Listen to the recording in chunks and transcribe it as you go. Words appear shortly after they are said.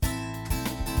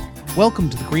Welcome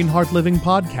to the Green Heart Living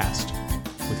Podcast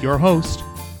with your host,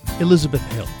 Elizabeth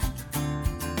Hill.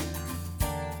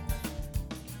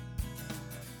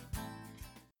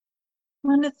 I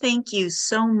want to thank you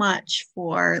so much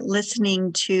for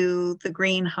listening to the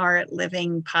Green Heart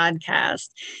Living Podcast.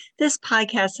 This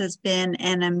podcast has been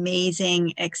an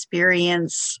amazing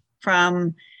experience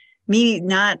from me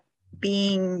not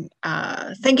being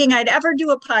thinking I'd ever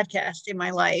do a podcast in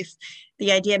my life.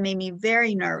 The idea made me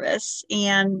very nervous,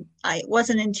 and it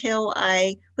wasn't until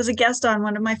I was a guest on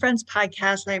one of my friends'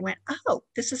 podcasts that I went, oh,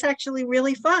 this is actually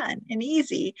really fun and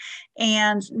easy.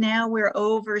 And now we're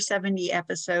over 70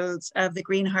 episodes of the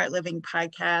Green Heart Living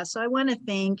Podcast. So I want to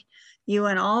thank you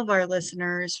and all of our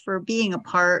listeners for being a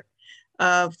part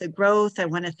of the growth. I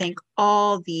want to thank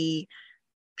all the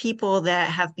people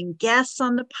that have been guests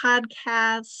on the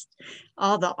podcast,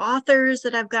 all the authors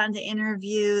that I've gotten to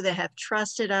interview that have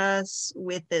trusted us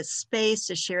with this space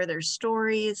to share their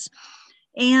stories.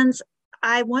 And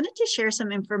I wanted to share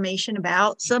some information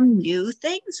about some new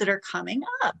things that are coming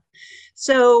up.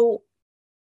 So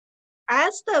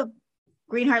as the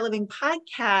Green Heart Living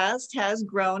Podcast has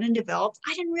grown and developed,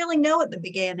 I didn't really know at the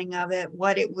beginning of it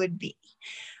what it would be.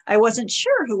 I wasn't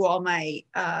sure who all my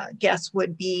guests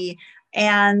would be.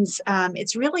 And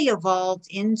it's really evolved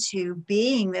into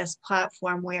being this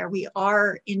platform where we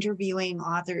are interviewing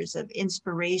authors of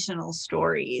inspirational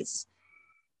stories.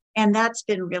 And that's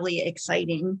been really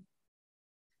exciting.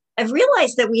 I've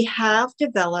realized that we have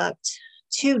developed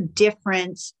two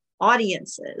different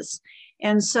audiences.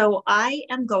 And so I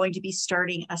am going to be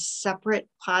starting a separate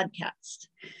podcast.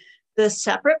 The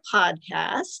separate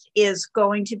podcast is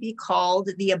going to be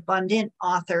called the Abundant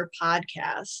Author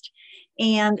Podcast.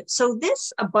 And so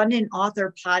this Abundant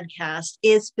Author Podcast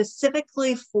is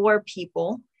specifically for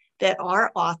people that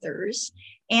are authors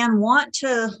and want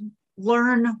to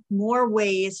learn more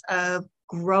ways of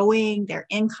growing their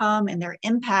income and their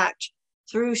impact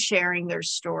through sharing their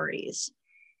stories.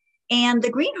 And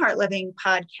the Green Heart Living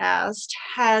Podcast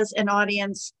has an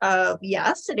audience of,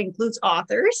 yes, it includes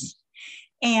authors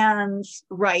and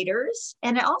writers,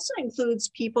 and it also includes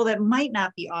people that might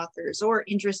not be authors or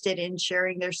interested in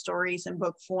sharing their stories in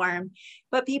book form,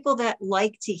 but people that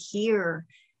like to hear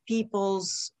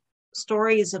people's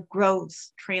stories of growth,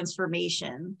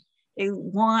 transformation. They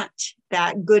want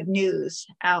that good news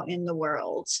out in the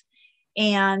world.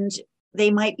 And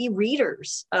they might be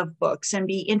readers of books and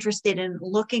be interested in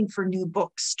looking for new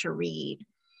books to read.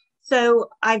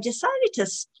 So I've decided to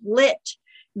split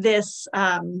these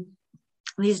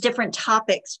different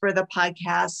topics for the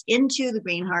podcast into the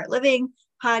Green Heart Living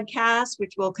Podcast,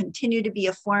 which will continue to be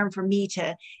a forum for me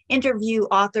to interview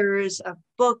authors of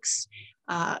books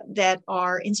that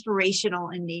are inspirational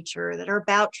in nature, that are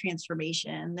about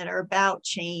transformation, that are about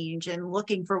change and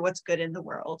looking for what's good in the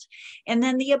world. And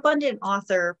then the Abundant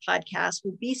Author Podcast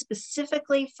will be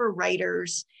specifically for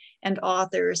writers and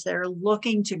authors that are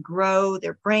looking to grow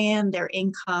their brand, their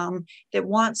income, that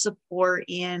want support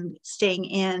in staying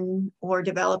in or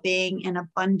developing an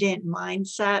abundant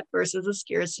mindset versus a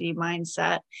scarcity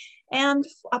mindset, and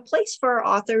a place for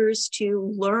authors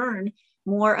to learn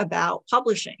more about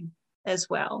publishing as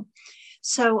well.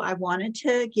 So I wanted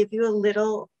to give you a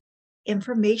little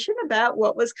information about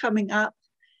what was coming up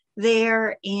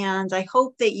there, and I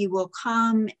hope that you will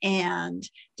come and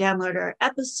download our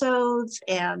episodes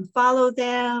and follow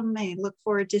them. I look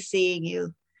forward to seeing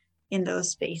you in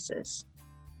those spaces.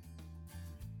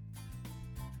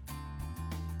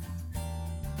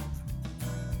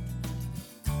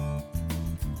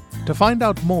 To find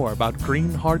out more about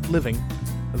Green Heart Living,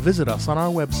 visit us on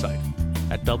our website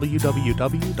at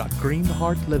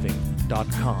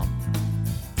www.greenheartliving.com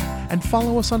and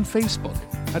follow us on Facebook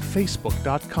at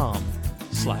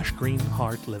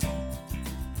facebook.com/greenheartliving.